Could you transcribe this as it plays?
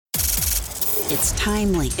It's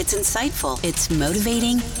timely, it's insightful, it's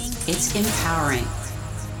motivating, it's empowering.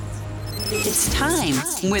 It's time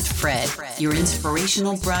with Fred, your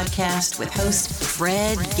inspirational broadcast with host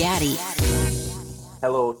Fred Gaddy.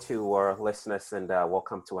 Hello to our listeners and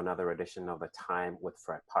welcome to another edition of the Time with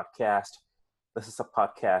Fred podcast. This is a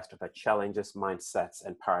podcast that challenges mindsets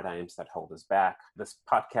and paradigms that hold us back. This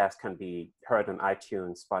podcast can be heard on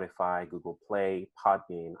iTunes, Spotify, Google Play,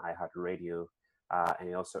 Podbean, iHeartRadio, and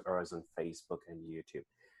it also airs on Facebook and YouTube.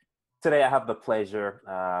 Today, I have the pleasure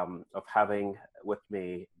of having with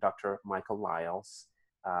me Dr. Michael Lyles,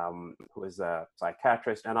 who is a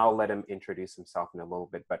psychiatrist, and I'll let him introduce himself in a little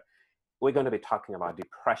bit. But we're going to be talking about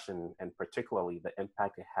depression and particularly the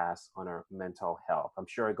impact it has on our mental health. I'm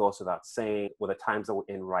sure it goes without saying with the times that we're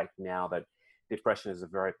in right now that depression is a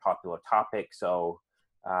very popular topic. So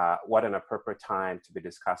what an appropriate time to be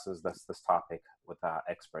discussing this topic with our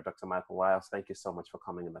expert, Dr. Michael Lyles. Thank you so much for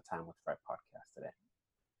coming in the Time with Fred podcast today.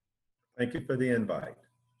 Thank you for the invite.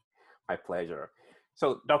 My pleasure.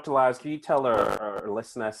 So, Dr. Lyles, can you tell our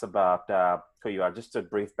listeners about who you are? Just a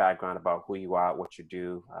brief background about who you are, what you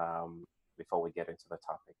do, before we get into the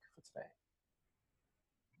topic for today.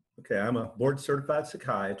 Okay, I'm a board-certified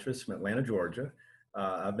psychiatrist from Atlanta, Georgia.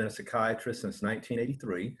 I've been a psychiatrist since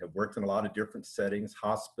 1983. I've worked in a lot of different settings,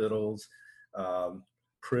 hospitals,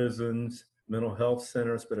 prisons, mental health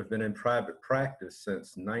centers, but I've been in private practice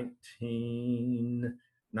since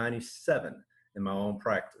 1997 in my own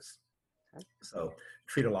practice. So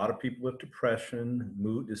treat a lot of people with depression,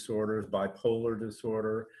 mood disorders, bipolar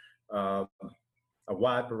disorder, a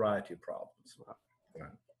wide variety of problems.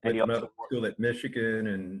 Went to medical school at Michigan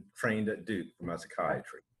and trained at Duke for my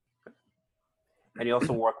psychiatry. And you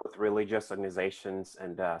also work with religious organizations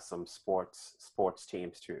and some sports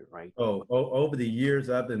teams too, right? Over the years,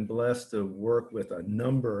 I've been blessed to work with a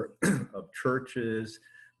number of churches,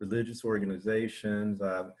 religious organizations.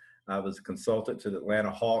 I was a consultant to the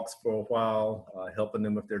Atlanta Hawks for a while, helping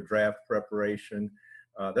them with their draft preparation.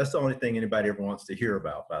 That's the only thing anybody ever wants to hear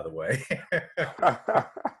about, by the way.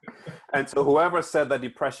 And so whoever said that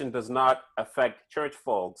depression does not affect church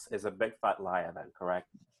folks is a big fat liar then, correct?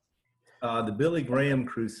 The Billy Graham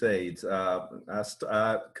Crusades,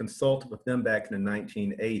 I consulted with them back in the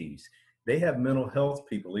 1980s. They have mental health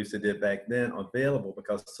people, at least they did back then, available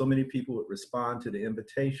because so many people would respond to the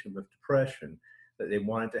invitation with depression that they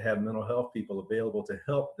wanted to have mental health people available to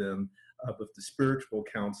help them with the spiritual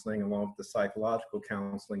counseling along with the psychological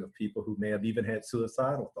counseling of people who may have even had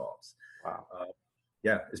suicidal thoughts. Wow.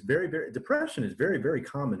 It's depression is very, very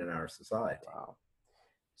common in our society. Wow.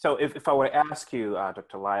 So if I were to ask you,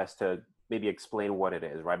 Dr. Lyles, to maybe explain what it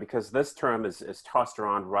is, right? Because this term is tossed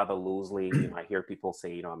around rather loosely. You might hear people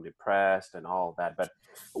say, I'm depressed and all of that. But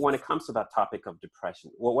when it comes to that topic of depression,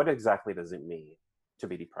 what exactly does it mean to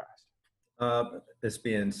be depressed? It's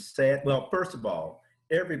being sad. Well, first of all,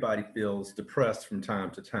 everybody feels depressed from time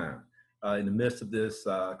to time. In the midst of this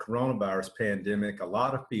coronavirus pandemic, a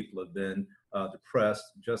lot of people have been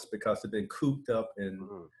depressed just because they've been cooped up and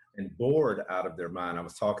bored out of their mind. I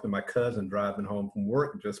was talking to my cousin driving home from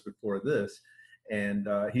work just before this, and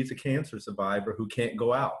he's a cancer survivor who can't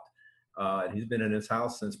go out. He's been in his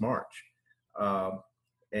house since March,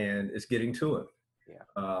 and it's getting to him. Yeah.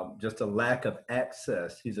 Just a lack of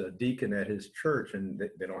access. He's a deacon at his church, and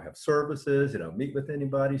they don't have services. They don't meet with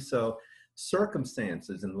anybody. So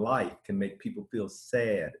circumstances in life can make people feel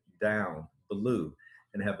sad, down, blue,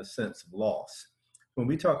 and have a sense of loss. When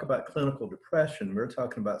we talk about clinical depression, we're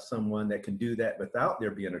talking about someone that can do that without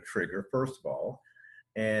there being a trigger, first of all.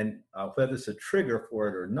 And whether it's a trigger for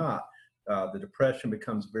it or not, the depression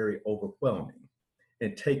becomes very overwhelming.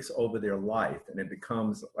 It takes over their life, and it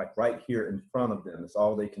becomes like right here in front of them. It's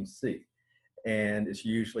all they can see. And it's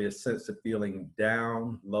usually a sense of feeling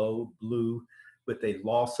down, low, blue, with a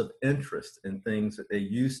loss of interest in things that they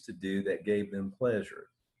used to do that gave them pleasure.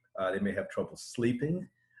 They may have trouble sleeping,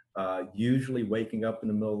 usually waking up in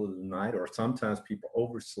the middle of the night, or sometimes people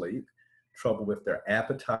oversleep, trouble with their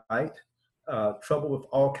appetite, trouble with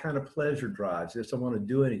all kind of pleasure drives. They just don't want to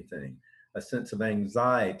do anything. A sense of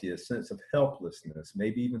anxiety, a sense of helplessness,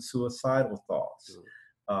 maybe even suicidal thoughts,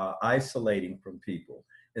 isolating from people.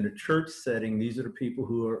 In a church setting, these are the people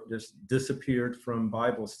who are just disappeared from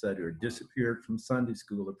Bible study or disappeared from Sunday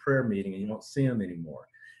school or prayer meeting, and you don't see them anymore.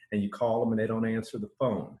 And you call them and they don't answer the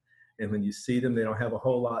phone. And when you see them, they don't have a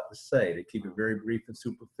whole lot to say. They keep it very brief and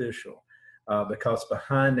superficial because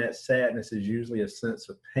behind that sadness is usually a sense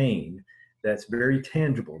of pain that's very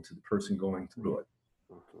tangible to the person going through it.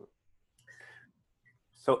 Mm-hmm.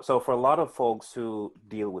 So for a lot of folks who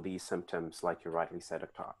deal with these symptoms, like you rightly said,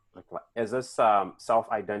 is this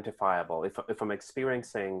self-identifiable? If I'm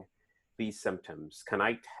experiencing these symptoms, can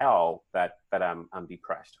I tell that I'm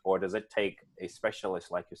depressed, or does it take a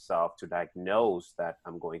specialist like yourself to diagnose that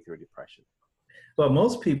I'm going through depression? Well,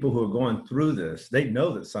 most people who are going through this, they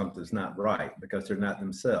know that something's not right because they're not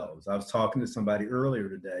themselves. I was talking to somebody earlier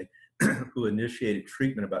today who initiated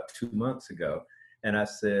treatment about 2 months ago, and I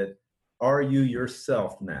said, "Are you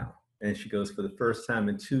yourself now?" And she goes, "For the first time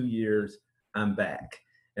in 2 years, I'm back."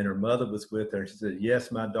 And her mother was with her. She said,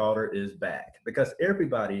 "Yes, my daughter is back." Because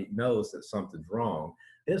everybody knows that something's wrong.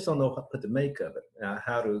 They just don't know what to make of it,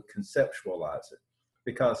 how to conceptualize it.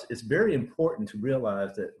 Because it's very important to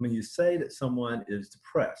realize that when you say that someone is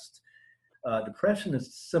depressed, depression is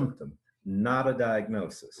a symptom, not a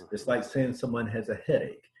diagnosis. It's like saying someone has a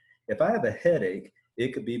headache. If I have a headache,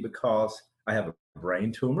 it could be because I have a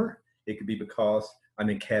brain tumor. It could be because I'm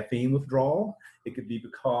in caffeine withdrawal. It could be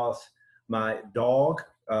because my dog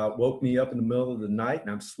woke me up in the middle of the night and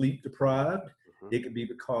I'm sleep deprived. It could be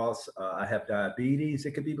because I have diabetes.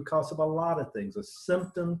 It could be because of a lot of things. A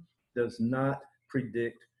symptom does not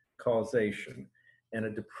predict causation. And a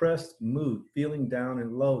depressed mood, feeling down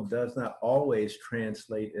and low, does not always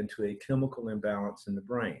translate into a chemical imbalance in the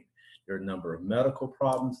brain. There are a number of medical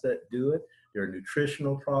problems that do it. There are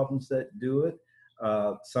nutritional problems that do it.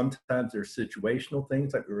 Sometimes there's situational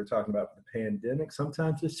things like we were talking about with the pandemic.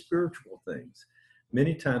 Sometimes there's spiritual things.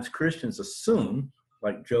 Many times Christians assume,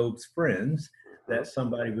 like Job's friends, that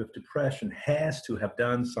somebody with depression has to have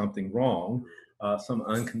done something wrong, some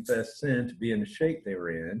unconfessed sin to be in the shape they were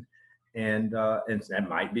in. And that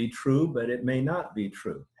might be true, but it may not be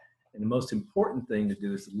true. And the most important thing to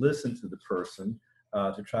do is to listen to the person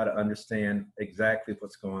to try to understand exactly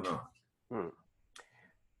what's going on.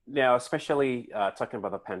 Now, especially talking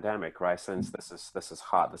about the pandemic, right? Since this is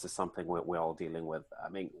hot, this is something we're all dealing with. I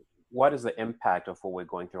mean, what is the impact of what we're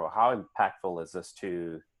going through? How impactful is this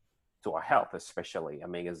to our health, especially? I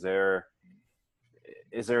mean, is there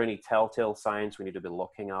any telltale signs we need to be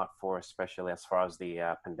looking out for, especially as far as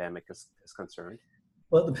the pandemic is concerned?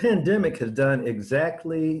 Well, the pandemic has done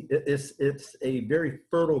exactly, it's a very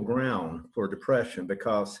fertile ground for depression,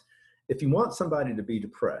 because if you want somebody to be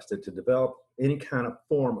depressed, or to develop any kind of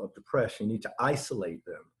form of depression, you need to isolate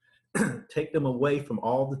them, take them away from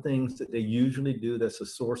all the things that they usually do that's a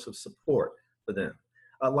source of support for them,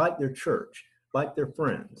 like their church, like their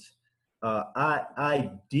friends.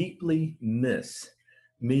 I deeply miss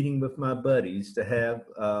meeting with my buddies to have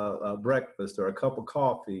a breakfast or a cup of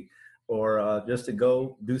coffee, or just to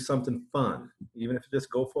go do something fun, even if you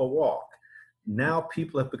just go for a walk. Now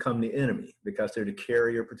people have become the enemy because they're the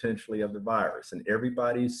carrier potentially of the virus, and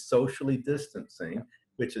everybody's socially distancing,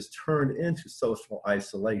 which has turned into social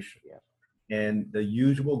isolation. And the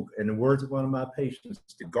usual, in the words of one of my patients,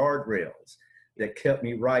 the guardrails that kept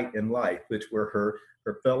me right in life, which were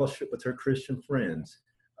her fellowship with her Christian friends,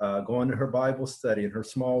 going to her Bible study in her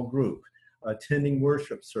small group, attending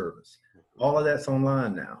worship service. All of that's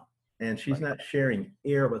online now. And she's not sharing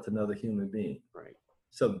air with another human being. Right.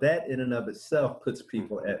 So that in and of itself puts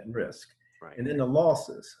people at risk. Right. And then the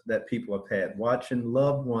losses that people have had, watching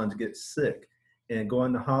loved ones get sick and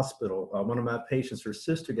going to hospital. One of my patients, her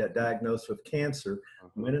sister got diagnosed with cancer,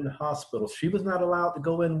 went in the hospital. She was not allowed to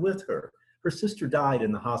go in with her. Her sister died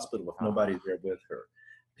in the hospital with nobody there with her.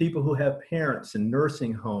 People who have parents in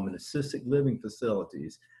nursing home and assisted living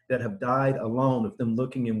facilities that have died alone with them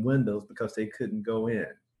looking in windows because they couldn't go in.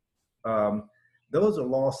 Those are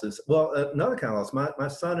losses. Well, another kind of loss, my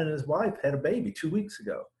son and his wife had a baby 2 weeks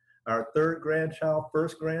ago. Our third grandchild,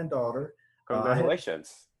 first granddaughter.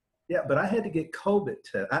 Congratulations. But I had to get COVID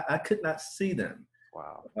test. I could not see them.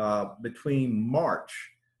 Wow. Between March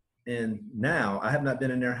and now, I have not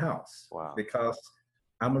been in their house. Wow. Because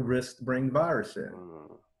I'm a risk to bring the virus in.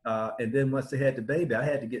 And then once they had the baby, I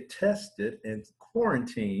had to get tested and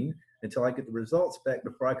quarantined until I get the results back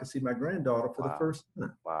before I could see my granddaughter for the first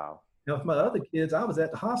time. Wow. Now, with my other kids, I was at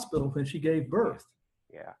the hospital when she gave birth.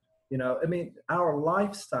 Yeah. You know, I mean, our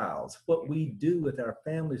lifestyles, what we do with our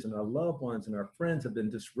families and our loved ones and our friends have been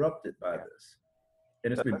disrupted by this.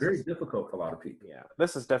 And it's been very difficult for a lot of people. Yeah.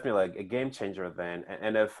 This is definitely like a game changer then.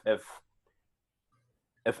 And if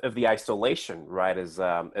the isolation, right, is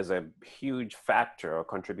a huge factor or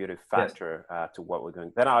contributing factor to what we're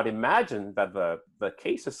doing, then I would imagine that the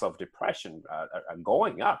cases of depression are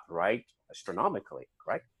going up, right, astronomically,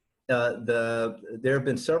 right? There have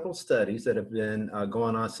been several studies that have been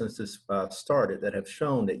going on since this started that have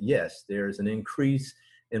shown that, yes, there's an increase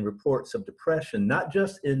in reports of depression, not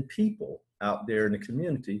just in people out there in the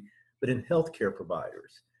community, but in healthcare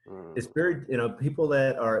providers. It's very, people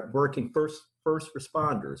that are working first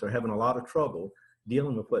responders are having a lot of trouble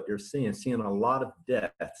dealing with what they're seeing a lot of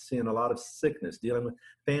death, seeing a lot of sickness, dealing with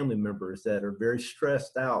family members that are very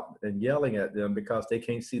stressed out and yelling at them because they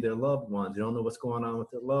can't see their loved ones. They don't know what's going on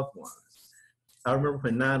with their loved ones. I remember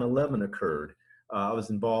when 9/11 occurred, I was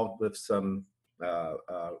involved with some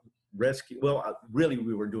rescue. Well, really,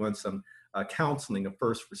 we were doing some counseling of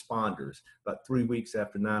first responders about 3 weeks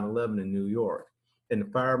after 9/11 in New York. And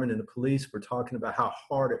the firemen and the police were talking about how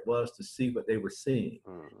hard it was to see what they were seeing.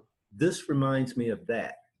 This reminds me of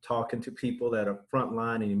that, talking to people that are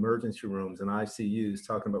frontline in emergency rooms and ICUs,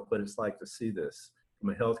 talking about what it's like to see this from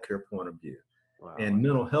a healthcare point of view. Wow. And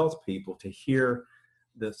mental health people to hear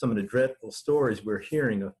some of the dreadful stories we're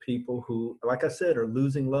hearing of people who, like I said, are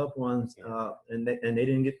losing loved ones and they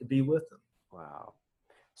didn't get to be with them. Wow.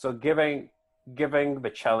 So giving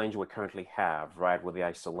the challenge we currently have, right, with the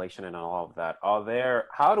isolation and all of that,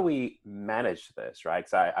 how do we manage this, right?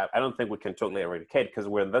 Because I don't think we can totally eradicate, because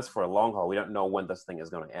we're in this for a long haul. We don't know when this thing is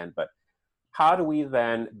going to end, but how do we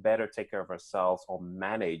then better take care of ourselves or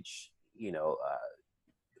manage,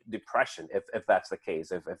 depression, if that's the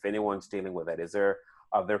case, if anyone's dealing with it?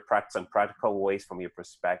 Are there some practical ways from your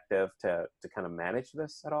perspective to kind of manage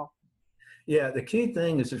this at all? Yeah, the key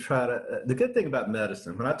thing is to the good thing about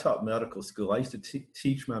medicine, when I taught medical school, I used to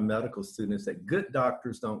teach my medical students that good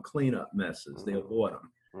doctors don't clean up messes, they avoid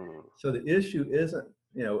them. So the issue isn't,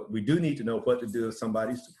 we do need to know what to do if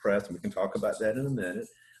somebody's depressed, and we can talk about that in a minute.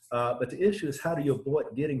 But the issue is, how do you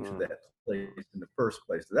avoid getting to that place in the first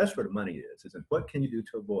place? So that's where the money is what can you do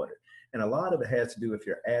to avoid it? And a lot of it has to do with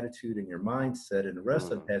your attitude and your mindset, and the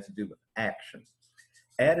rest of it has to do with action.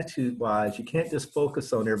 Attitude-wise, you can't just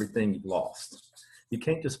focus on everything you've lost. You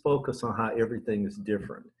can't just focus on how everything is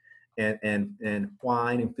different and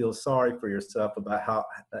whine and feel sorry for yourself about how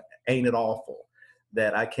ain't it awful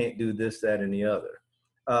that I can't do this, that, and the other.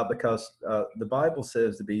 Because the Bible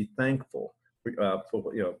says to be thankful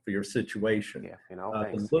for your situation.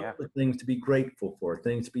 To look for things to be grateful for,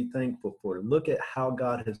 things to be thankful for. Look at how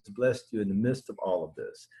God has blessed you in the midst of all of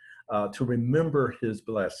this. To remember His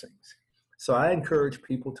blessings. So I encourage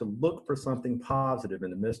people to look for something positive in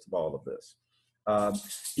the midst of all of this.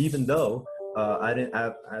 Even though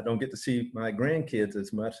I don't get to see my grandkids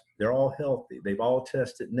as much, they're all healthy. They've all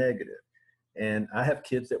tested negative. And I have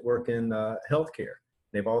kids that work in healthcare.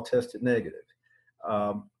 They've all tested negative.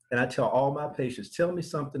 And I tell all my patients, tell me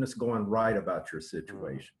something that's going right about your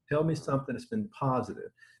situation. Tell me something that's been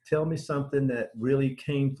positive. Tell me something that really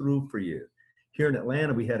came through for you. Here in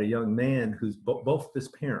Atlanta, we had a young man whose both of his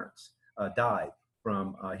parents died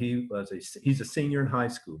from, he's a senior in high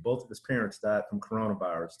school. Both of his parents died from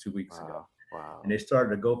coronavirus 2 weeks ago. Wow. And they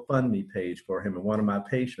started a GoFundMe page for him. And one of my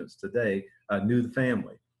patients today knew the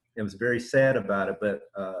family. It was very sad about it, but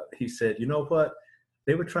he said, you know what?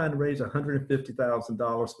 They were trying to raise $150,000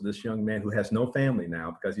 for this young man who has no family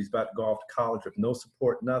now because he's about to go off to college with no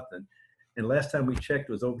support, nothing. And last time we checked,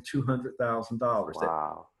 it was over $200,000.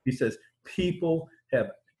 Wow. He says, people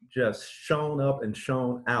have just shown up and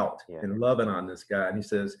shown out and loving on this guy. And he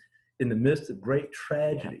says, in the midst of great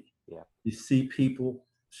tragedy, you see people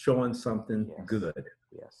showing something good.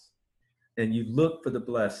 Yes. And you look for the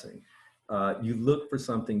blessing. You look for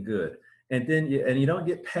something good. And then you don't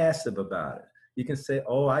get passive about it. You can say,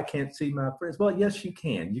 oh, I can't see my friends. Well, yes, you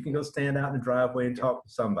can. You can go stand out in the driveway and talk to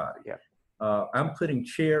somebody. I'm putting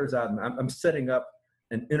chairs out. I'm setting up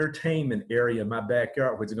an entertainment area in my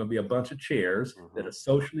backyard, which is going to be a bunch of chairs that are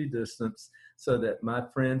socially distanced so that my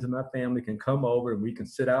friends and my family can come over and we can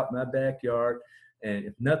sit out in my backyard. And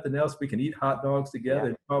if nothing else, we can eat hot dogs together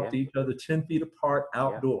and talk to each other 10 feet apart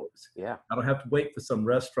outdoors. I don't have to wait for some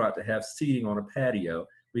restaurant to have seating on a patio.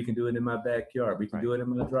 We can do it in my backyard. We can do it in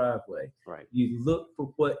my driveway. You look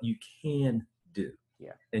for what you can do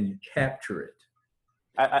and you capture it.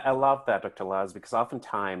 I love that, Dr. Laz, because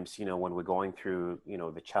oftentimes, when we're going through,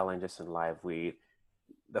 the challenges in life,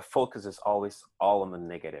 the focus is always all on the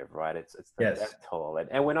negative, right? It's the death toll.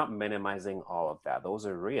 And we're not minimizing all of that. Those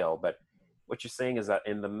are real. But what you're saying is that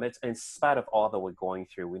in spite of all that we're going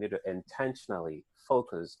through, we need to intentionally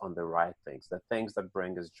focus on the right things, the things that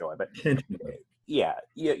bring us joy. But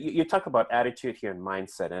you talk about attitude here and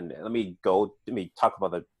mindset, and let me talk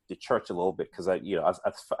about the church a little bit, because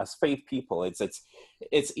as faith people,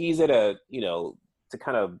 it's easy to to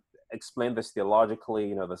kind of explain this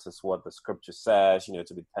theologically. This is what the scripture says,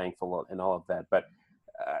 to be thankful and all of that. But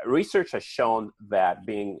research has shown that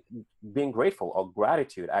being grateful or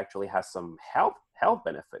gratitude actually has some health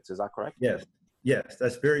benefits. Is that correct? Yes,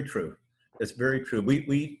 that's very true. It's very true.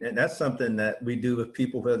 And that's something that we do with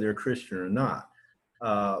people, whether they're Christian or not,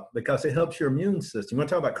 because it helps your immune system. You want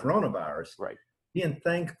to talk about coronavirus, right? Being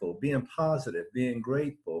thankful, being positive, being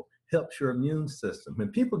grateful helps your immune system. When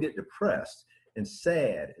people get depressed and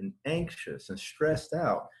sad and anxious and stressed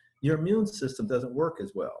out, your immune system doesn't work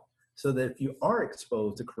as well. So that if you are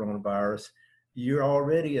exposed to coronavirus, you're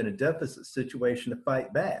already in a deficit situation to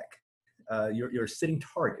fight back. You're a sitting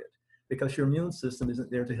target because your immune system isn't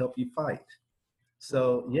there to help you fight.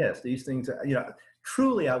 So yes, these things,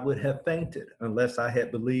 truly I would have fainted unless I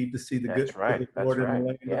had believed to see the good of the Lord in the land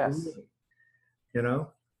of the living. You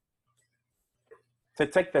know? To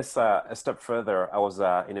take this a step further, I was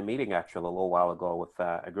in a meeting actually a little while ago with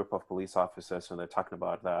a group of police officers, and they're talking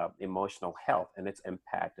about emotional health and its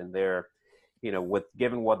impact. And they're, with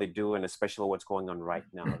given what they do, and especially what's going on right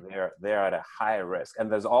now, they're at a high risk.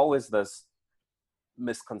 And there's always this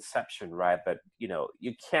misconception, right, that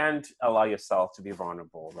you can't allow yourself to be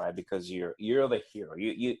vulnerable, right, because you're the hero.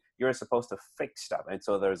 You're supposed to fix stuff, and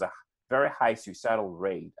so there's a very high suicidal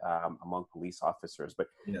rate among police officers, but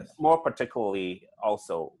more particularly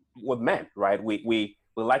also with men, right? We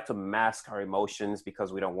like to mask our emotions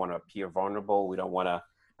because we don't want to appear vulnerable. We don't want to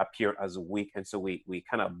appear as weak. And so we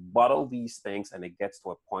kind of bottle these things, and it gets to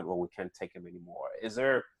a point where we can't take them anymore.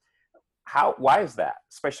 Why is that,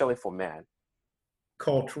 especially for men?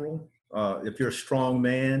 Cultural. If you're a strong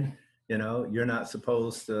man, you're not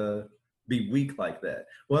supposed to be weak like that.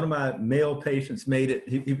 One of my male patients made it,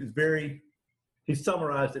 he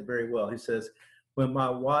summarized it very well. He says, when my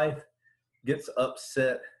wife gets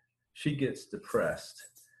upset, she gets depressed.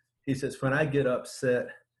 He says, when I get upset,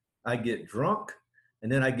 I get drunk, and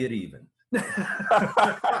then I get even.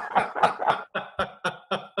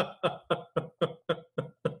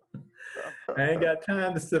 I ain't got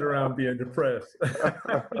time to sit around being depressed.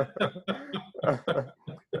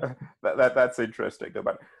 That's interesting.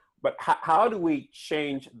 But how do we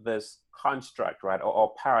change this construct, right,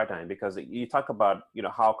 or paradigm? Because you talk about,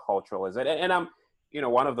 how cultural is it? And I'm,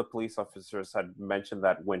 one of the police officers had mentioned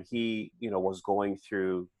that when he, was going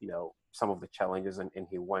through, some of the challenges, and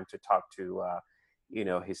he went to talk to,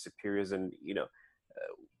 his superiors, and,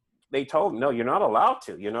 they told him, no, you're not allowed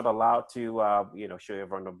to. You're not allowed to, show your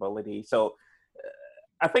vulnerability. So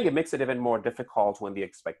I think it makes it even more difficult when the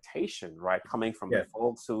expectation, right, coming from the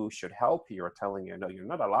folks who should help you are telling you, no, you're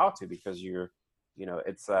not allowed to, because it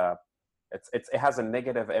has a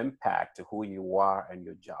negative impact to who you are and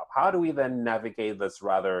your job. How do we then navigate this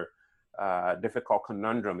rather difficult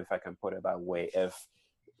conundrum, if I can put it that way,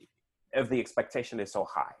 if the expectation is so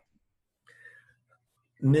high?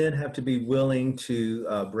 Men have to be willing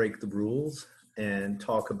to break the rules and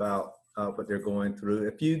talk about what they're going through.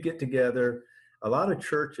 If you get together, a lot of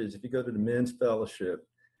churches, if you go to the men's fellowship,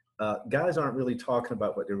 guys aren't really talking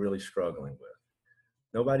about what they're really struggling with.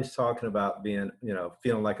 Nobody's talking about being,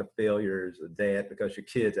 feeling like a failure as a dad because your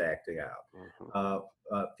kid's acting out.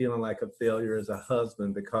 Feeling like a failure as a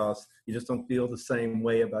husband because you just don't feel the same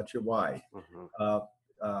way about your wife.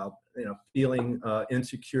 Feeling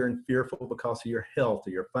insecure and fearful because of your health or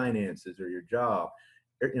your finances or your job.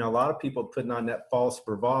 A lot of people putting on that false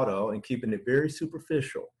bravado and keeping it very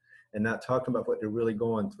superficial and not talking about what they're really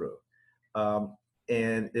going through.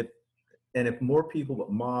 And if more people would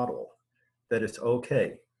model that it's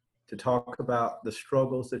okay to talk about the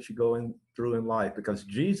struggles that you're going through in life, because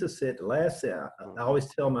Jesus said, I always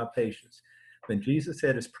tell my patients, when Jesus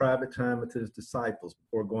had his private time with his disciples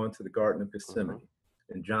before going to the Garden of Gethsemane,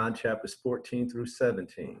 in John chapters 14 through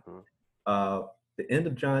 17, the end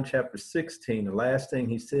of John chapter 16, the last thing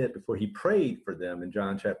he said before he prayed for them in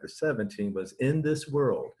John chapter 17 was, in this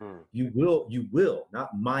world, you will, not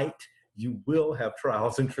might, you will have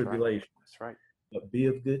trials and tribulations. That's right. But be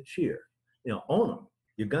of good cheer. Own them.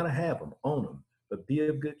 You're going to have them. Own them. But be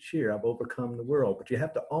of good cheer. I've overcome the world. But you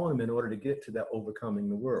have to own them in order to get to that overcoming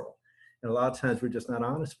the world. And a lot of times we're just not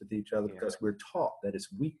honest with each other because we're taught that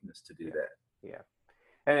it's weakness to do that. Yeah.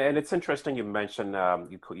 And it's interesting you mentioned,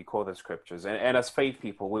 you quote the scriptures. And as faith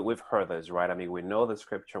people, we've heard this, right? I mean, we know the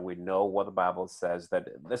scripture. We know what the Bible says, that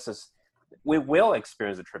we will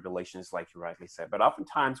experience the tribulations, like you rightly said. But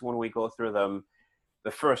oftentimes when we go through them,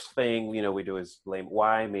 the first thing, we do is blame,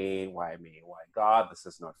 why me? Why God? This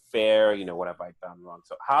is not fair. What have I done wrong?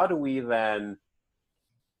 So how do we then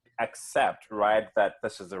accept, right, that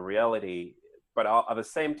this is the reality, but at the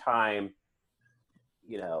same time,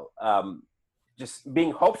 just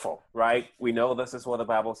being hopeful, right? We know this is what the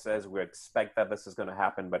Bible says. We expect that this is going to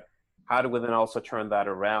happen, but how do we then also turn that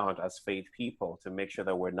around as faith people to make sure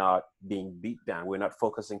that we're not being beat down? We're not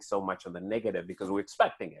focusing so much on the negative because we're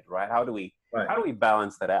expecting it, right? How do we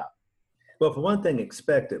balance that out? Well, for one thing,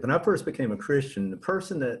 expect it. When I first became a Christian, the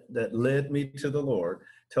person that led me to the Lord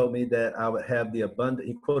told me that I would have the abundant,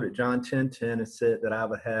 he quoted John 10:10 and said that I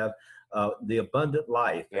would have the abundant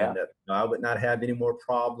life, and that I would not have any more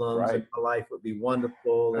problems, and my life would be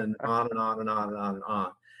wonderful, and on and on and on and on and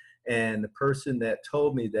on. And the person that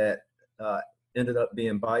told me that ended up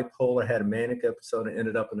being bipolar, had a manic episode, and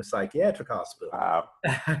ended up in a psychiatric hospital. Wow.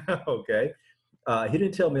 Okay. He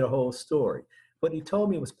didn't tell me the whole story. What he told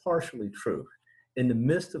me was partially true. In the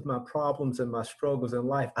midst of my problems and my struggles in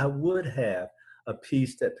life, I would have a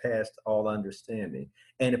peace that passed all understanding.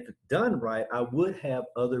 And if done right, I would have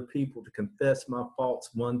other people to confess my faults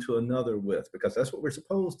one to another with, because that's what we're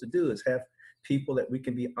supposed to do, is have people that we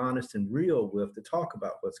can be honest and real with to talk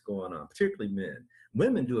about what's going on, particularly men.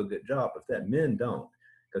 Women do a good job of that. Men don't,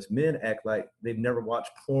 because men act like they've never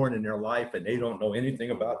watched porn in their life and they don't know anything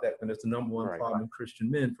about that, and it's the number one problem in Christian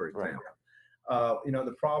men, for example.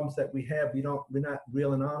 The problems that we have, we're not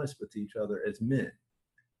real and honest with each other as men.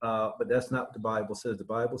 But that's not what the Bible says. The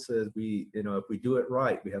Bible says if we do it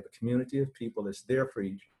right, we have a community of people that's there for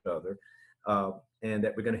each other, and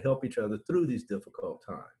that we're going to help each other through these difficult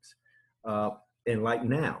times. And like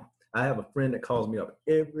now, I have a friend that calls me up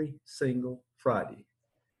every single Friday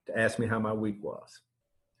to ask me how my week was.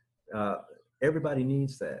 Everybody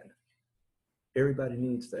needs that. Everybody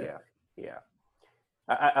needs that. Yeah.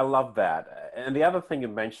 I love that. And the other thing you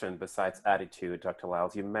mentioned besides attitude, Dr.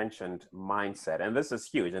 Lyles, you mentioned mindset. And this is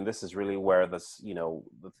huge. And this is really where this,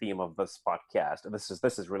 the theme of this podcast,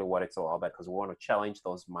 this is really what it's all about, because we want to challenge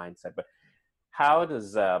those mindset. But how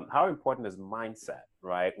important is mindset,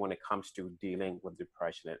 right, when it comes to dealing with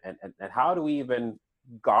depression? And how do we even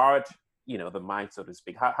guard, the mind, so to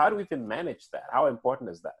speak? How do we even manage that? How important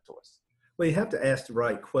is that to us? Well, you have to ask the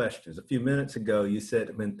right questions. A few minutes ago, you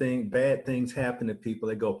said when bad things happen to people,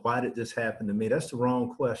 they go, why did this happen to me? That's the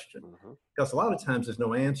wrong question. Because a lot of times there's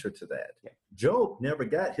no answer to that. Job never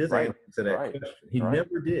got his answer to that question. He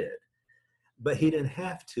never did. But he didn't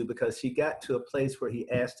have to, because he got to a place where he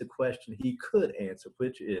asked a question he could answer,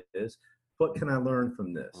 which is, what can I learn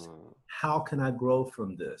from this? How can I grow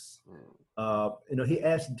from this? He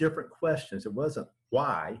asked different questions. It wasn't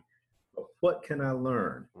why, but what can I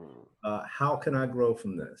learn? How can I grow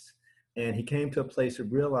from this? And he came to a place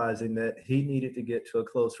of realizing that he needed to get to a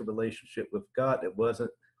closer relationship with God that was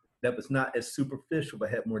not as superficial, but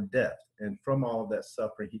had more depth. And from all of that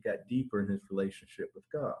suffering, he got deeper in his relationship with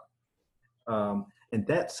God. And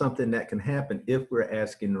that's something that can happen if we're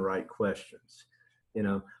asking the right questions.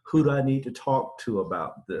 Who do I need to talk to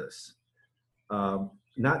about this?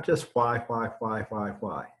 Not just why. I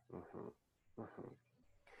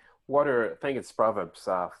think it's Proverbs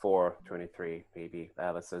 4:23, maybe,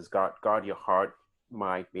 that says, guard your heart,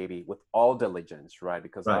 mind, maybe, with all diligence, right?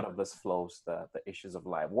 Because out of this flows the issues of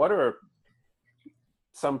life. What are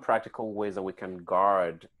some practical ways that we can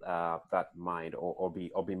guard that mind, or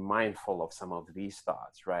be mindful of some of these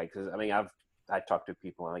thoughts, right? Because I talk to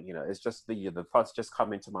people, and it's just the thoughts just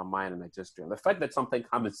come into my mind, and I just do. And the fact that something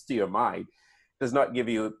comes to your mind does not give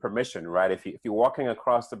you permission, right? If you're walking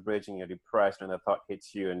across the bridge and you're depressed, and the thought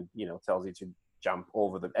hits you and tells you to jump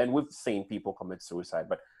over and we've seen people commit suicide,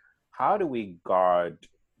 but how do we guard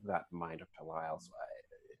that mind, Dr. Lyles?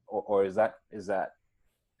 Or is that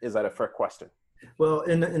a fair question? Well,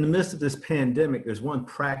 in the midst of this pandemic, there's one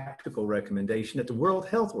practical recommendation that the World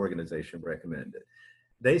Health Organization recommended.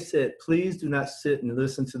 They said, please do not sit and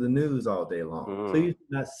listen to the news all day long. Please do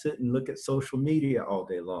not sit and look at social media all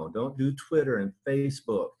day long. Don't do Twitter and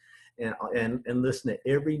Facebook and listen to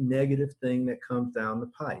every negative thing that comes down the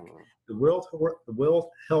pike. The World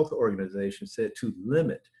Health Organization said to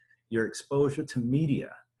limit your exposure to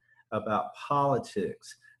media about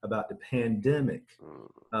politics, about the pandemic,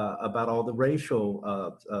 about all the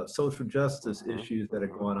racial, social justice issues that are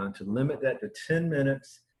going on, to limit that to 10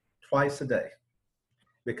 minutes twice a day.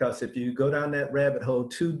 Because if you go down that rabbit hole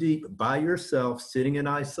too deep by yourself, sitting in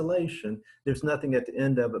isolation, there's nothing at the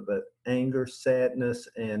end of it but anger, sadness,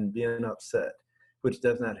 and being upset, which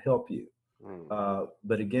does not help you.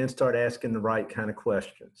 But again, start asking the right kind of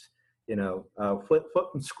questions.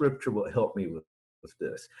 What in scripture will help me with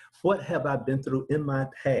this? What have I been through in my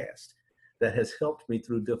past that has helped me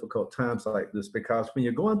through difficult times like this? Because when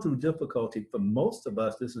you're going through difficulty, for most of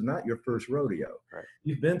us, this is not your first rodeo.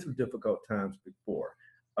 You've been through difficult times before.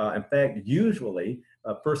 In fact, usually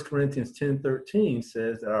 1 Corinthians 10:13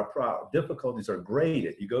 says that our difficulties are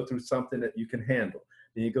graded. You go through something that you can handle.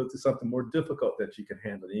 Then you go through something more difficult that you can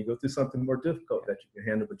handle. Then you go through something more difficult that you can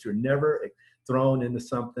handle, but you're never thrown into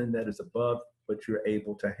something that is above what you're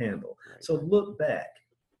able to handle. So look back.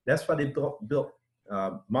 That's why they built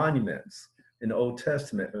monuments in the Old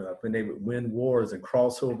Testament when they would win wars and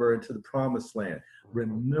cross over into the promised land.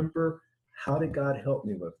 Remember, how did God help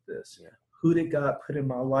me with this? Who did God put in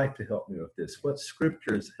my life to help me with this? What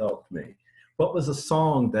scriptures helped me? What was a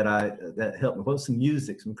song that helped me? What was some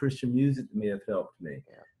music, some Christian music that may have helped me?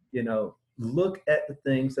 Yeah. You know, look at the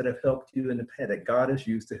things that have helped you in the past, that God has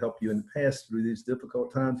used to help you in the past through these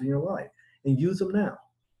difficult times in your life, and use them now.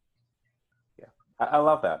 Yeah, I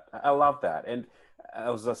love that. I love that. And I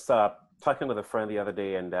was just talking with a friend the other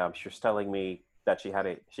day, and she was telling me that she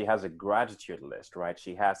has a gratitude list, right?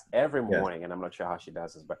 She has every morning, and I'm not sure how she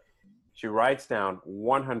does this, but she writes down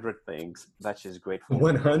 100 things that she's grateful for.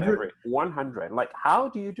 100? 100. Like, how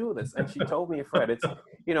do you do this? And she told me, Fred, it's,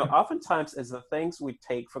 oftentimes it's the things we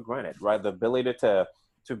take for granted, right? The ability to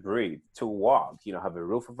breathe, to walk, have a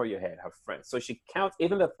roof over your head, have friends. So she counts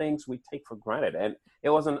even the things we take for granted. And it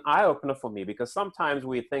was an eye opener for me, because sometimes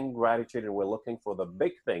we think gratitude and we're looking for the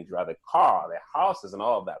big things, right? The car, the houses, and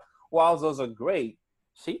all of that. While those are great,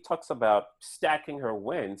 she talks about stacking her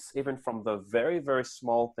wins, even from the very, very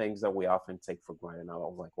small things that we often take for granted. And I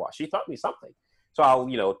was like, wow, she taught me something. So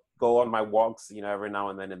I'll, go on my walks, every now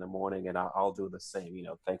and then in the morning, and I'll do the same,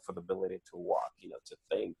 thank for the ability to walk, to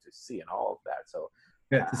think, to see, and all of that. So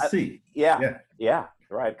to see. Yeah,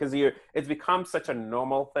 right. Because it's become such a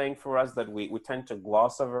normal thing for us that we tend to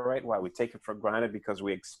gloss over it. Why we take it for granted, because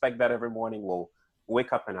we expect that every morning we'll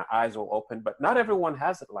wake up and our eyes will open, but not everyone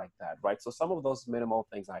has it like that, right? So some of those minimal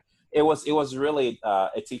things, it was really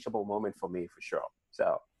a teachable moment for me, for sure.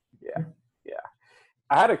 So yeah.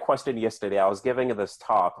 I had a question yesterday. I was giving this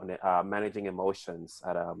talk on managing emotions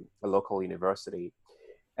at a local university,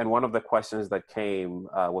 and one of the questions that came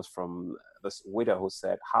was from this widow who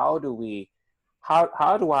said, how do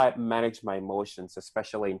I manage my emotions,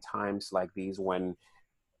 especially in times like these when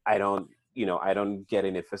I don't get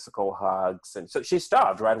any physical hugs? And so she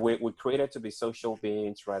stopped, right? We created to be social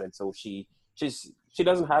beings, right? And so she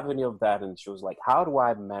doesn't have any of that. And she was like, how do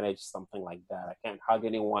I manage something like that? I can't hug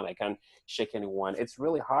anyone. I can't shake anyone. It's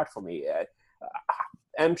really hard for me.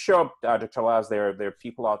 I'm sure, Dr. Laz, there are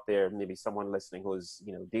people out there, maybe someone listening who's,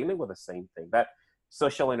 dealing with the same thing. That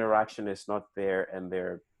social interaction is not there, and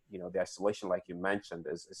the isolation, like you mentioned,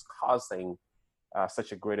 is causing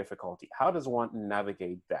such a great difficulty. How does one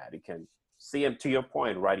navigate that? You can see him, to your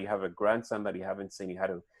point, right? You have a grandson that you haven't seen. You had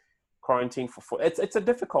to quarantine for 4. It's a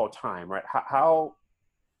difficult time, right? How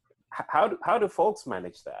do folks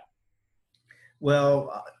manage that?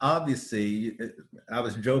 Well, obviously, I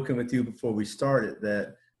was joking with you before we started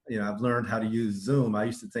that, I've learned how to use Zoom. I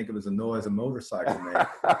used to think it was a noise a motorcycle made.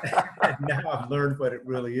 And now I've learned what it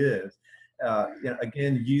really is.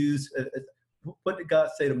 Again, what did God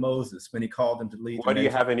say to Moses when he called him to lead? What do you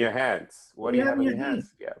have in your hands? What do you have in your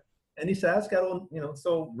hands? Yeah. And he said, I just got on,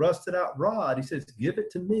 so rusted out rod. He says, give it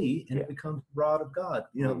to me, and it becomes the rod of God.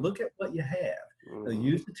 Look at what you have.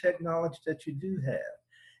 Use the technology that you do have.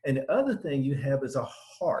 And the other thing you have is a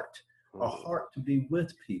heart to be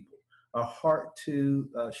with people, a heart to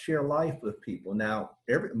share life with people. Now,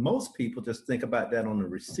 most people just think about that on the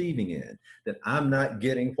receiving end, that I'm not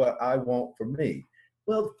getting what I want for me.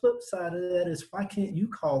 Well, the flip side of that is, why can't you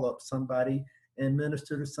call up somebody and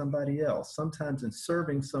minister to somebody else? Sometimes in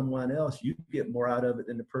serving someone else, you get more out of it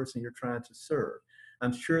than the person you're trying to serve.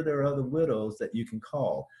 I'm sure there are other widows that you can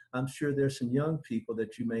call. I'm sure there's some young people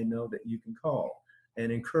that you may know that you can call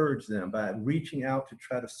and encourage them by reaching out to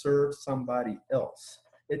try to serve somebody else.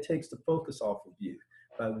 It takes the focus off of you.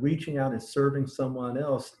 By reaching out and serving someone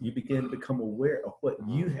else, you begin to become aware of what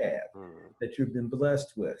you have that you've been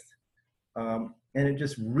blessed with. And it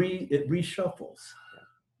just reshuffles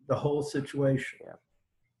the whole situation.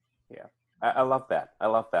 Yeah. I love that.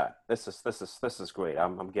 This is great.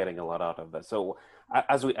 I'm getting a lot out of this. So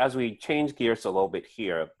as we change gears a little bit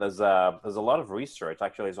here, there's a lot of research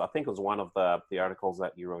actually. So I think it was one of the articles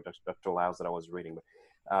that you wrote, Dr. Laz, that I was reading.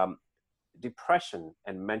 But depression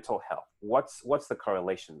and mental health. What's the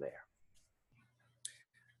correlation there?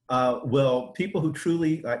 Well, people who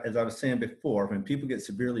truly, as I was saying before, when people get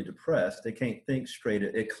severely depressed, they can't think straight.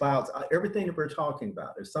 It clouds everything that we're talking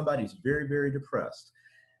about. If somebody's very, very depressed,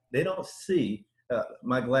 they don't see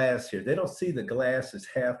my glass here. They don't see the glass is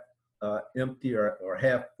half empty or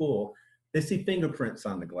half full. They see fingerprints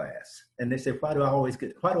on the glass, and they say, "Why do I always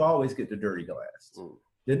get the dirty glass?"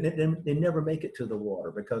 They never make it to the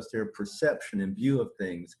water because their perception and view of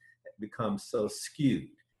things becomes so skewed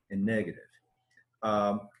and negative.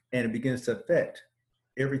 And it begins to affect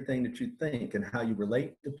everything that you think and how you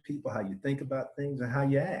relate to people, how you think about things, and how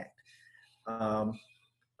you act.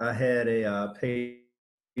 I had a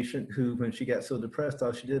patient who, when she got so depressed,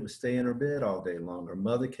 all she did was stay in her bed all day long. Her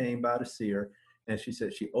mother came by to see her, and she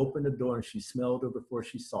said she opened the door and she smelled her before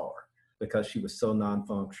she saw her because she was so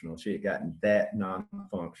non-functional. She had gotten that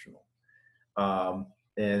non-functional.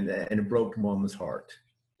 and it broke the woman's heart.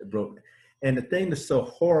 It broke. And the thing that's so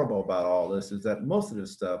horrible about all this is that most of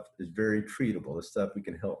this stuff is very treatable. The stuff we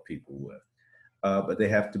can help people with, but they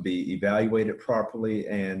have to be evaluated properly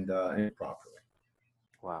and properly.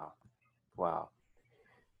 Wow. Wow.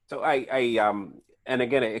 So and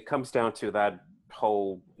again, it comes down to that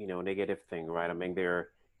whole, negative thing, right? I mean,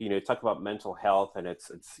 talk about mental health, and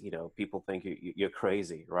it's, people think you're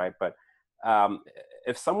crazy, right? But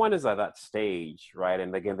if someone is at that stage, right,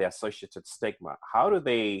 and again, the associated stigma, how do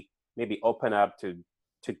they maybe open up to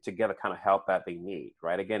get the kind of help that they need,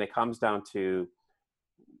 right? Again, it comes down to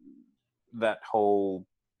that whole,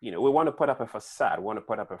 we want to put up a facade, we want to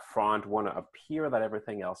put up a front, want to appear that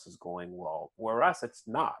everything else is going well, whereas it's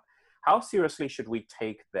not. How seriously should we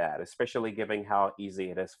take that, especially given how easy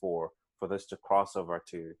it is for this to cross over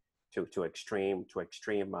to extreme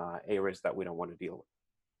areas that we don't want to deal with?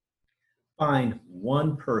 Find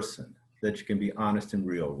one person that you can be honest and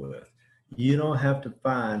real with. You don't have to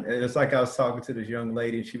find, it's like I was talking to this young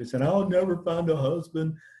lady and she was saying, I'll never find a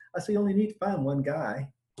husband. I say, you only need to find one guy.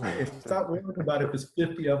 If you stop worrying about if there's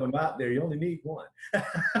 50 of them out there, you only need one.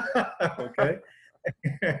 Okay?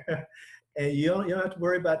 And you don't have to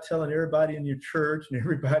worry about telling everybody in your church and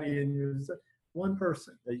everybody in your, one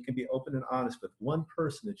person that you can be open and honest with, one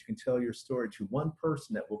person that you can tell your story to, one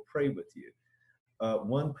person that will pray with you,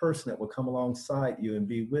 one person that will come alongside you and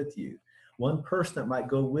be with you, one person that might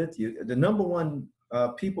go with you. The number one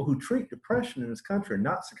people who treat depression in this country are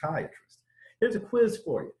not psychiatrists. Here's a quiz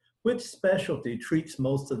for you. Which specialty treats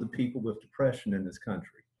most of the people with depression in this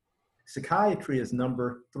country? Psychiatry is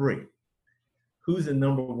number 3. Who's in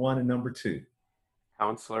number 1 and number 2?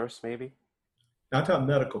 Counselors, maybe? I'm talking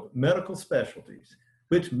medical specialties.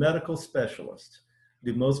 Which medical specialist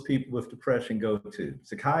do most people with depression go to?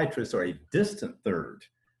 Psychiatrists are a distant third.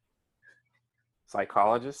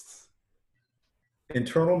 Psychologists?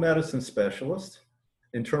 Internal medicine specialists,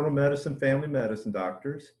 internal medicine, family medicine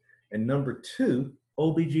doctors, and number 2,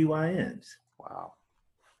 OBGYNs. Wow.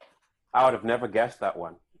 I would have never guessed that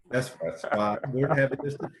one. That's why we're having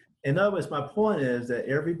this. In other words, my point is that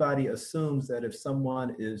everybody assumes that if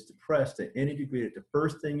someone is depressed at any degree, that the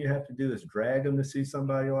first thing you have to do is drag them to see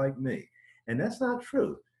somebody like me. And that's not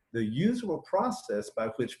true. The usual process by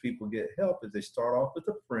which people get help is they start off with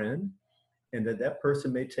a friend, and that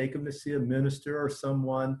person may take them to see a minister or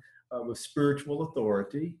someone with spiritual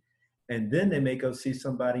authority. And then they may go see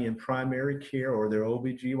somebody in primary care or their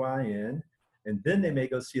OBGYN. And then they may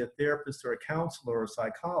go see a therapist or a counselor or a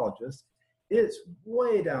psychologist. It's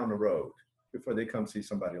way down the road before they come see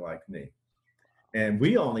somebody like me. And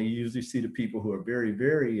we only usually see the people who are very,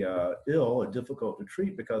 very ill or difficult to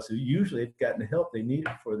treat because they usually have gotten the help they need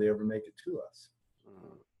before they ever make it to us.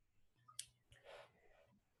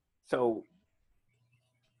 So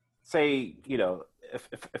say, if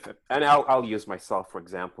and I'll use myself, for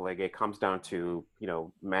example, like it comes down to,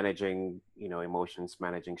 managing, emotions,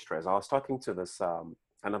 managing stress. I was talking to this,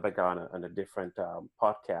 another guy on a different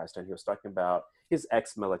podcast, and he was talking about his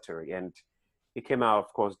ex-military, and he came out,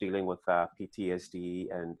 of course, dealing with PTSD,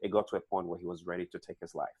 and it got to a point where he was ready to take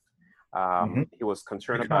his life. He was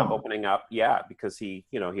concerned about opening up, because he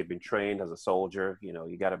had been trained as a soldier.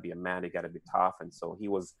 You got to be a man, you got to be tough, and so he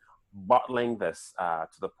was bottling this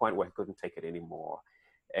to the point where he couldn't take it anymore.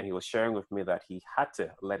 And he was sharing with me that he had to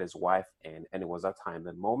let his wife in, and it was that time.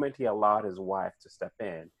 The moment he allowed his wife to step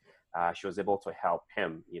in, she was able to help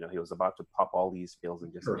him. He was about to pop all these pills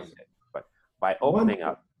and just end it. But by opening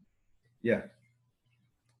up. Yeah.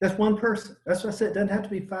 That's one person. That's what I said. It doesn't have to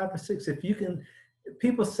be 5 or 6. If you can,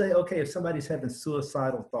 people say, okay, if somebody's having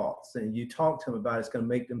suicidal thoughts and you talk to them about it, it's going to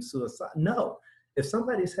make them suicidal. No. If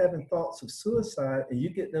somebody's having thoughts of suicide and you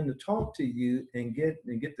get them to talk to you and get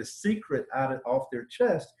the secret off their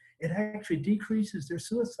chest, it actually decreases their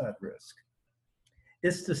suicide risk.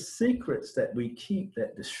 It's the secrets that we keep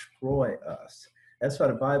that destroy us. That's why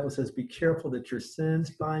the Bible says, be careful that your sins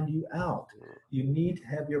find you out. You need to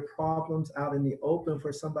have your problems out in the open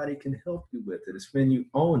where somebody can help you with it. It's when you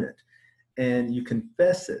own it and you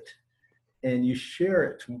confess it and you share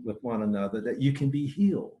it with one another that you can be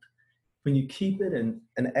healed. When you keep it and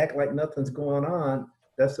act like nothing's going on,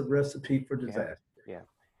 that's a recipe for disaster. Yeah.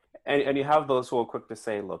 And you have those who are quick to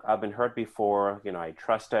say, look, I've been hurt before, I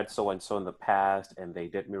trusted so-and-so in the past and they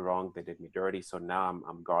did me wrong, they did me dirty. So now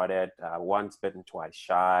I'm guarded, once bitten, twice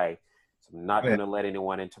shy. So I'm not going to let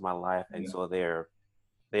anyone into my life. And so they're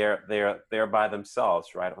by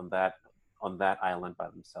themselves, right? On that island by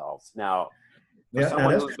themselves. Now, for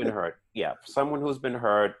someone who's been hurt, for someone who's been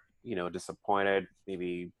hurt, disappointed,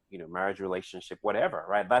 maybe, marriage, relationship, whatever,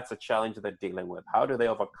 right? That's a challenge they're dealing with. How do they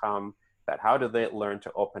overcome that? How do they learn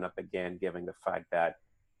to open up again, given the fact that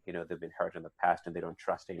they've been hurt in the past and they don't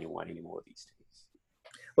trust anyone anymore these days?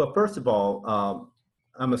 Well, first of all,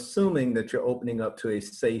 I'm assuming that you're opening up to a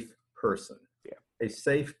safe person. A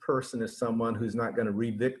safe person is someone who's not going to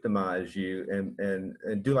re-victimize you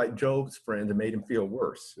and do like Job's friend and made him feel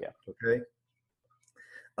worse. Yeah. Okay.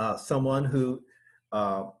 Someone who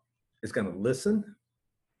is going to listen.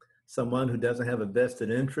 Someone who doesn't have a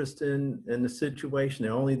vested interest in the situation.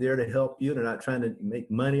 They're only there to help you. They're not trying to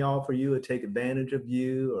make money off of you or take advantage of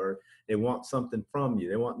you, or they want something from you.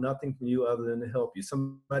 They want nothing from you other than to help you.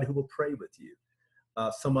 Somebody who will pray with you.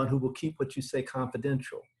 Someone who will keep what you say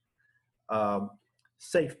confidential.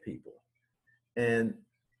 Safe people. And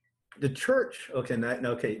the church, now you're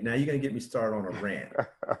going to get me started on a rant.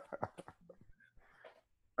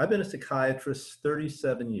 I've been a psychiatrist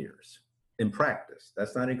 37 years in practice.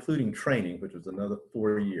 That's not including training, which was another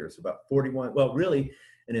 4 years, about 41. Well, really,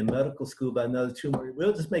 and in medical school, about another 2 more.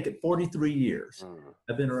 We'll just make it 43 years.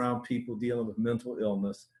 I've been around people dealing with mental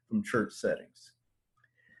illness from church settings.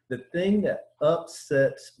 The thing that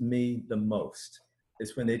upsets me the most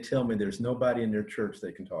is when they tell me there's nobody in their church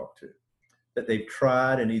they can talk to, that they've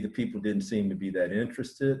tried and either people didn't seem to be that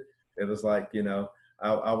interested. It was like,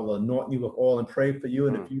 I will anoint you with oil and pray for you.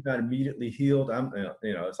 And if you're not immediately healed,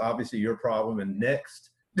 it's obviously your problem. And next,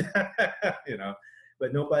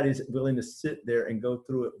 but nobody's willing to sit there and go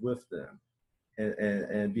through it with them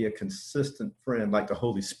and be a consistent friend like the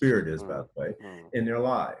Holy Spirit is, by the way, in their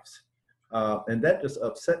lives. And that just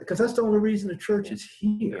upset, because that's the only reason the church is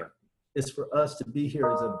here. Is for us to be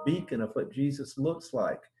here as a beacon of what Jesus looks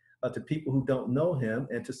like to people who don't know him,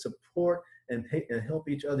 and to support and help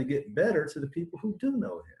each other get better to the people who do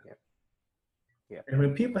know him. Yeah. And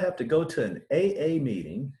when people have to go to an AA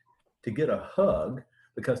meeting to get a hug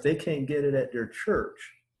because they can't get it at their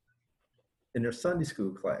church in their Sunday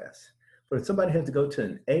school class, but if somebody has to go to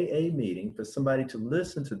an AA meeting for somebody to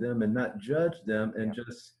listen to them and not judge them and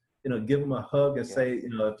just give them a hug and say,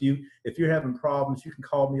 if you're having problems, you can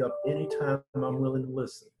call me up anytime. I'm willing to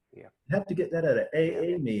listen. Yeah. You have to get that at an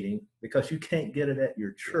AA meeting because you can't get it at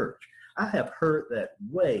your church. I have heard that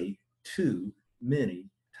way too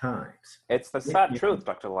many times. It's the sad truth,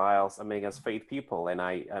 Dr. Lyles. As faith people, and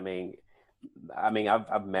I've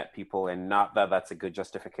met people, and not that that's a good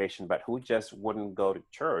justification, but who just wouldn't go to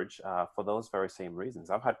church for those very same reasons.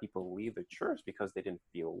 I've had people leave the church because they didn't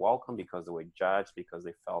feel welcome, because they were judged, because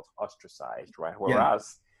they felt ostracized, right?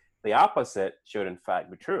 Whereas the opposite should in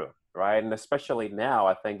fact be true, right? And especially now,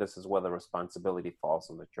 I think this is where the responsibility falls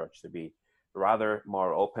on the church to be rather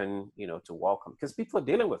more open, to welcome, because people are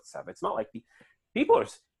dealing with stuff. It's not like people are,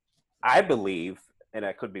 I believe, and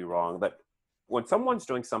I could be wrong, that when someone's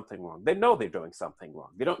doing something wrong, they know they're doing something wrong.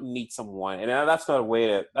 They don't need someone, and that's not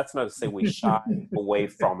to say we shy away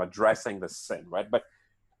from addressing the sin, right? But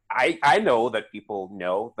I know that people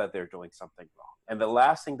know that they're doing something wrong. And the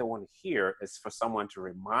last thing they want to hear is for someone to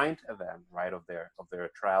remind them, right, of their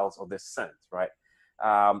trials or their sins, right?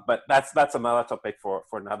 But that's another topic for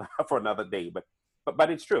another day. But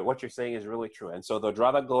it's true. What you're saying is really true. And so they'd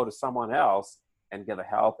rather go to someone else and get the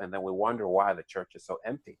help, and then we wonder why the church is so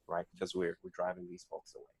empty, right? Because we're driving these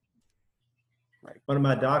folks away. Right. One of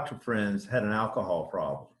my doctor friends had an alcohol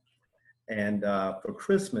problem, and for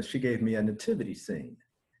Christmas she gave me a nativity scene,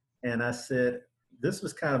 and I said, "This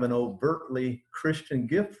was kind of an overtly Christian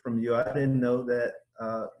gift from you. I didn't know that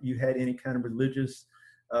you had any kind of religious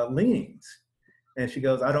leanings." And she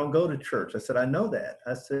goes, "I don't go to church." I said, "I know that."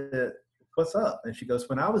 I said, "What's up?" And she goes,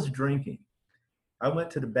 "When I was drinking, I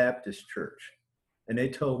went to the Baptist church. And they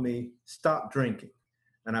told me, stop drinking.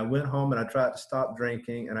 And I went home and I tried to stop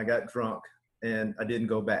drinking and I got drunk and I didn't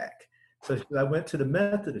go back. So I went to the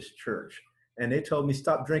Methodist church and they told me,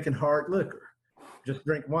 stop drinking hard liquor, just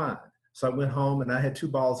drink wine. So I went home and I had 2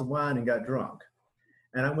 bottles of wine and got drunk.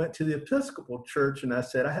 And I went to the Episcopal church and I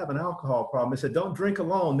said, I have an alcohol problem. They said, don't drink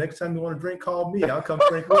alone. Next time you want to drink, call me. I'll come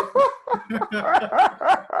drink with you.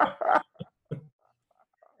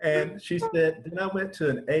 And she said, then I went to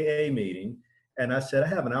an AA meeting. And I said, I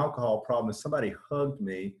have an alcohol problem. And somebody hugged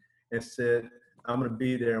me and said, I'm going to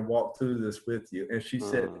be there and walk through this with you. And she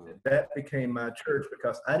said, that became my church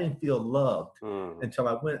because I didn't feel loved until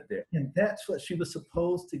I went there. And that's what she was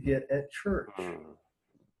supposed to get at church.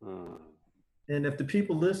 And if the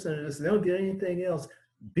people listening to this, they don't get anything else,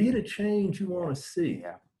 be the change you want to see.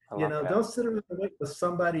 Yeah, don't sit around and wait for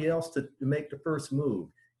somebody else to make the first move.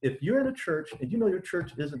 If you're in a church and you know your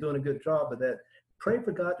church isn't doing a good job of that, pray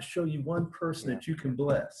for God to show you one person that you can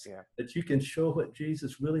bless, that you can show what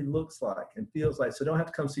Jesus really looks like and feels like. So don't have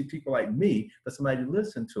to come see people like me, but somebody to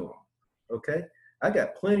listen to them, okay? I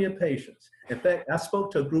got plenty of patience. In fact, I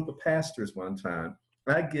spoke to a group of pastors one time.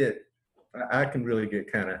 I get I can really get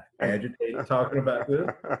kind of agitated talking about this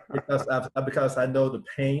because I know the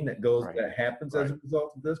pain that happens as a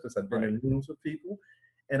result of this, because I've been in rooms with people.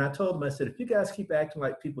 And I told them, I said, if you guys keep acting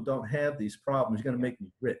like people don't have these problems, you're going to make me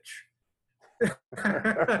rich.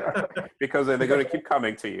 Because they're going to keep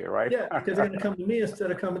coming to you, right? Yeah, because they're going to come to me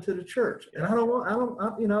instead of coming to the church. And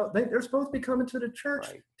they're supposed to be coming to the church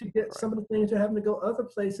to get some of the things they're having to go other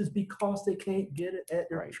places because they can't get it at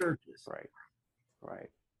their churches. Right.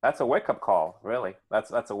 That's a wake-up call, really.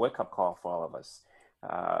 That's a wake-up call for all of us.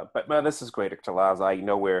 But man, this is great, Dr. Laz.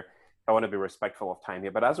 I want to be respectful of time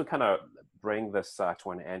here, but as we kind of bring this to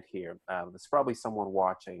an end here, there's probably someone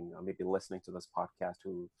watching or maybe listening to this podcast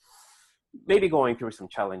who may be going through some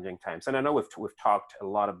challenging times. And I know we've talked a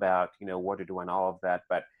lot about, what to do and all of that,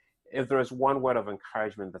 but if there is one word of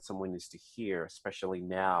encouragement that someone needs to hear, especially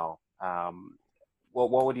now,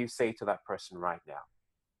 what would you say to that person right now?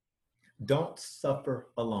 Don't suffer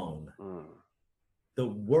alone. The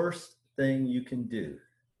worst thing you can do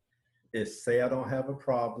is say, I don't have a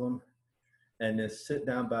problem, and then sit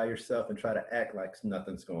down by yourself and try to act like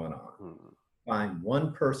nothing's going on. Find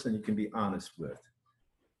one person you can be honest with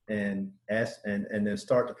and ask, and then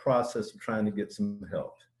start the process of trying to get some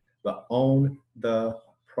help. But own the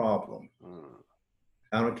problem.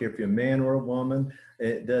 I don't care if you're a man or a woman.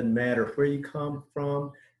 It doesn't matter where you come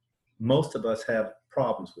from. Most of us have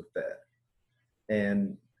problems with that.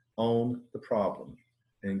 And own the problem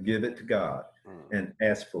and give it to God and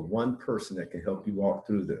ask for one person that can help you walk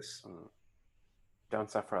through this.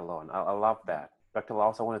 Don't suffer alone. I love that. Dr.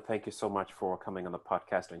 Laz, I want to thank you so much for coming on the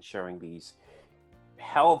podcast and sharing these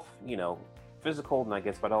health, physical, and I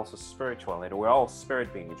guess, but also spiritual. We're all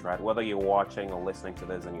spirit beings, right? Whether you're watching or listening to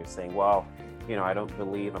this and you're saying, well, I don't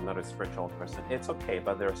believe, I'm not a spiritual person. It's okay,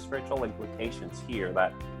 but there are spiritual implications here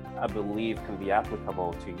that I believe can be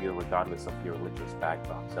applicable to you regardless of your religious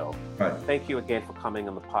background. So Thank you again for coming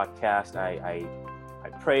on the podcast. I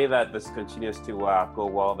pray that this continues to go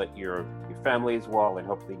well, that your family is well, and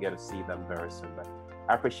hopefully you get to see them very soon. But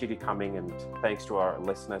I appreciate you coming, and thanks to our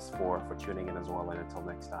listeners for tuning in as well. And until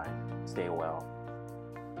next time, stay well.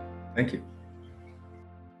 Thank you.